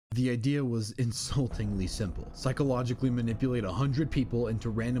The idea was insultingly simple. Psychologically manipulate 100 people into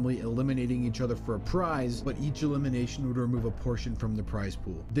randomly eliminating each other for a prize, but each elimination would remove a portion from the prize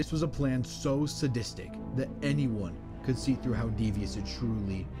pool. This was a plan so sadistic that anyone could see through how devious it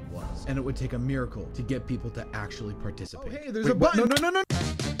truly was. And it would take a miracle to get people to actually participate. Oh, hey, there's a button! No.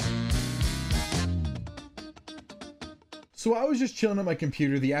 So I was just chilling on my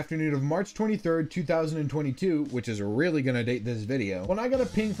computer the afternoon of March 23rd, 2022, which is really gonna date this video, when I got a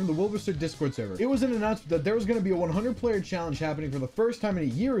ping from the WILBUR SOOT Discord server. It was an announcement that there was gonna be a 100-player challenge happening for the first time in a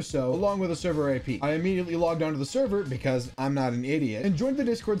year or so, along with a server IP. I immediately logged onto the server, because I'm not an idiot, and joined the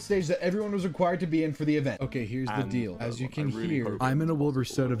Discord stage that everyone was required to be in for the event. Okay, here's the deal. As you can hear, I'm in a WILBUR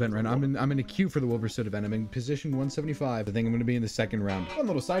SOOT event right now. I'm in a queue for the WILBUR SOOT event. I'm in position 175. I think I'm gonna be in the second round. One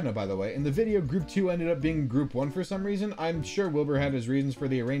little side note, by the way, in the video, Group 2 ended up being Group 1 for some reason. I'm sure Wilbur had his reasons for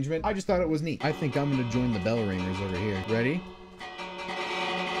the arrangement. I just thought it was neat. I think I'm gonna join the bell ringers over here. Ready?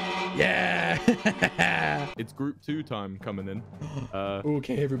 Yeah! It's Group 2 time coming in.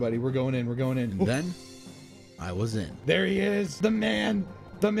 Okay, everybody, we're going in. And then I was in. There he is, the man,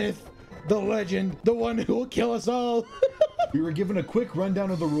 the myth, the legend, the one who will kill us all. We were given a quick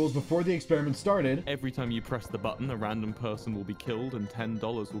rundown of the rules before the experiment started. Every time you press the button, a random person will be killed and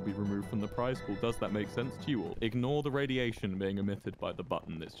 $10 will be removed from the prize pool. Does that make sense to you all? Ignore the radiation being emitted by the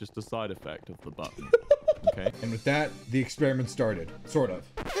button. It's just a side effect of the button. Okay? And with that, the experiment started. Sort of.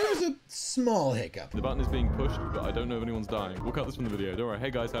 There was a small hiccup. The button is being pushed, but I don't know if anyone's dying. We'll cut this from the video. Don't worry.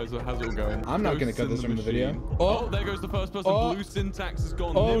 Hey guys, how's it all going? I'm not going to cut this from the video. Oh, there goes the first person. Blue syntax is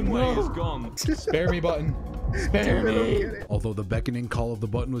gone. Nimway is gone. Spare me, button. Spare me. Although the beckoning call of the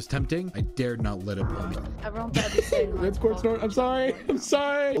button was tempting, I dared not let it pull me. Everyone better be saying Ripcord snort. I'm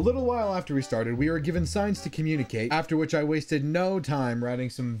sorry. A little while after we started, we were given signs to communicate, after which I wasted no time writing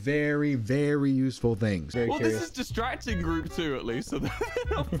some very, very useful things. Very curious. This is distracting Group 2 at least, so they're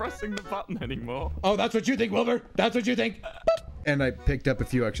not pressing the button anymore. Oh, that's what you think, Wilbur. That's what you think. And I picked up a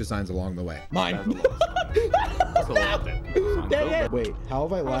few extra signs along the way. Mine. That's a lot of Wait, how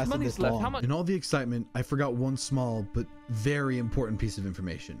have I lasted this long? How much? In all the excitement, I forgot one small but very important piece of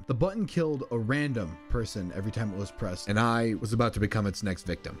information. The button killed a random person every time it was pressed, and I was about to become its next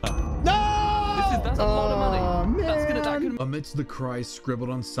victim. No! That's a lot of money. Man. Amidst the cries scribbled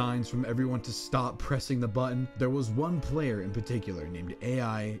on signs from everyone to stop pressing the button, there was one player in particular named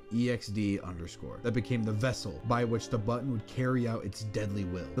AIEXD_ that became the vessel by which the button would carry out its deadly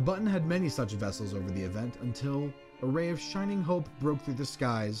will. The button had many such vessels over the event until a ray of shining hope broke through the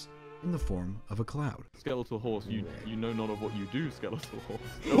skies in the form of a cloud. Skeletal horse, you know not of what you do, skeletal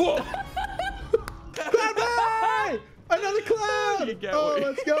horse. Another cloud! Oh,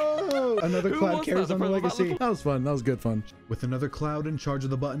 let's go! Another cloud carries on the legacy. That was fun. That was good fun. With another cloud in charge of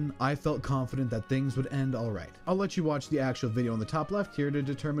the button, I felt confident that things would end all right. I'll let you watch the actual video on the top left here to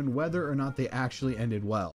determine whether or not they actually ended well.